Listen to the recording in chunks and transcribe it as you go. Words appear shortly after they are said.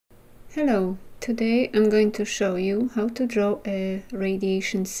Hello, today I'm going to show you how to draw a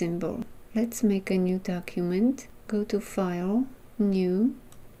radiation symbol. Let's make a new document. Go to File, New,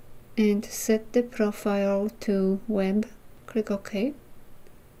 and set the profile to Web. Click OK.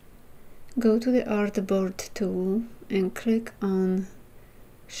 Go to the Artboard tool and click on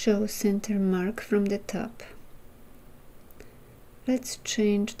Show Center Mark from the top. Let's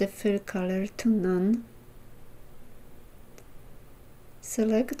change the fill color to None.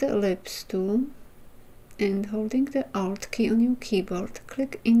 Select the Ellipse tool and holding the Alt key on your keyboard,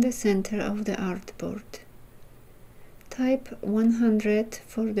 click in the center of the artboard. Type 100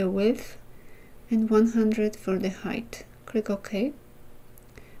 for the width and 100 for the height. Click OK.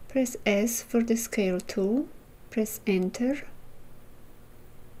 Press S for the Scale tool, press Enter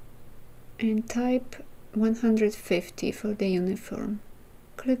and type 150 for the uniform.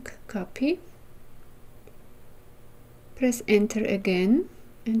 Click Copy. Press Enter again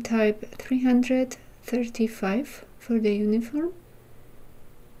and type 335 for the uniform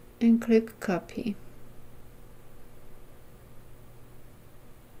and click Copy.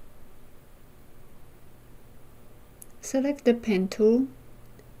 Select the Pen tool,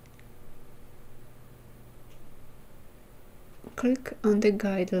 click on the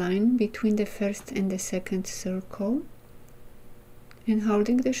guideline between the first and the second circle and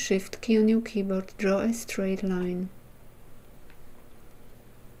holding the Shift key on your keyboard, draw a straight line.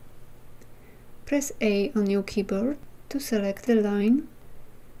 Press A on your keyboard to select the line.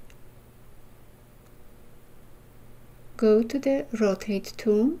 Go to the Rotate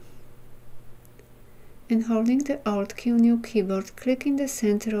tool and holding the Alt key on your keyboard, click in the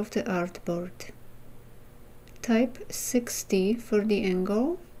center of the artboard. Type 60 for the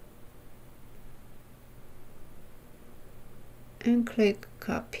angle and click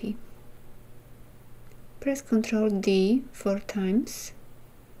Copy. Press Ctrl D 4 times.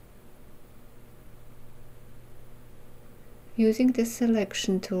 Using the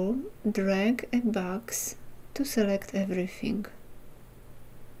Selection tool, drag a box to select everything.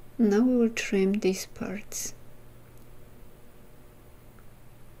 Now we will trim these parts.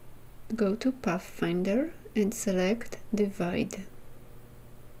 Go to Pathfinder and select Divide.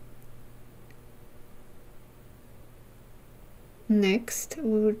 Next,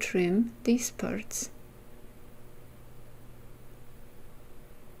 we will trim these parts.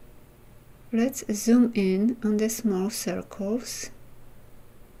 Let's zoom in on the small circles.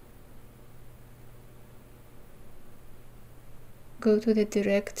 Go to the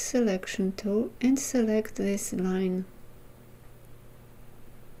Direct Selection tool and select this line.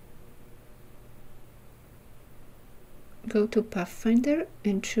 Go to Pathfinder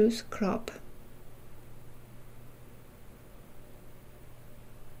and choose Crop.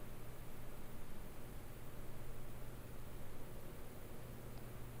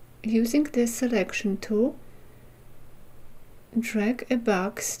 Using the Selection tool, drag a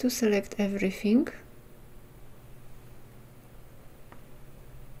box to select everything.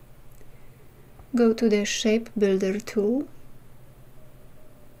 Go to the Shape Builder tool.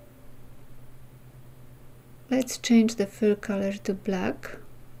 Let's change the fill color to black.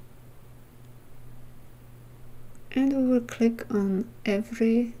 And we will click on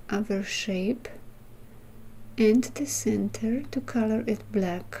every other shape and the center to color it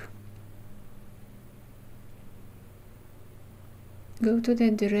black. Go to the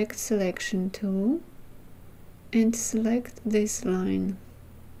Direct Selection tool and select this line.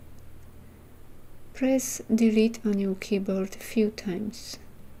 Press Delete on your keyboard a few times.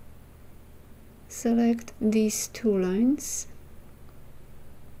 Select these two lines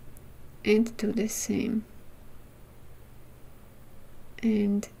and do the same.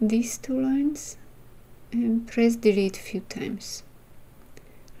 And these two lines and press Delete a few times.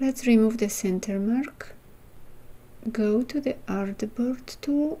 Let's remove the center mark. Go to the Artboard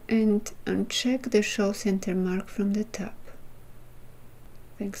tool and uncheck the Show Center Mark from the top.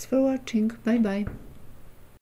 Thanks for watching. Bye bye.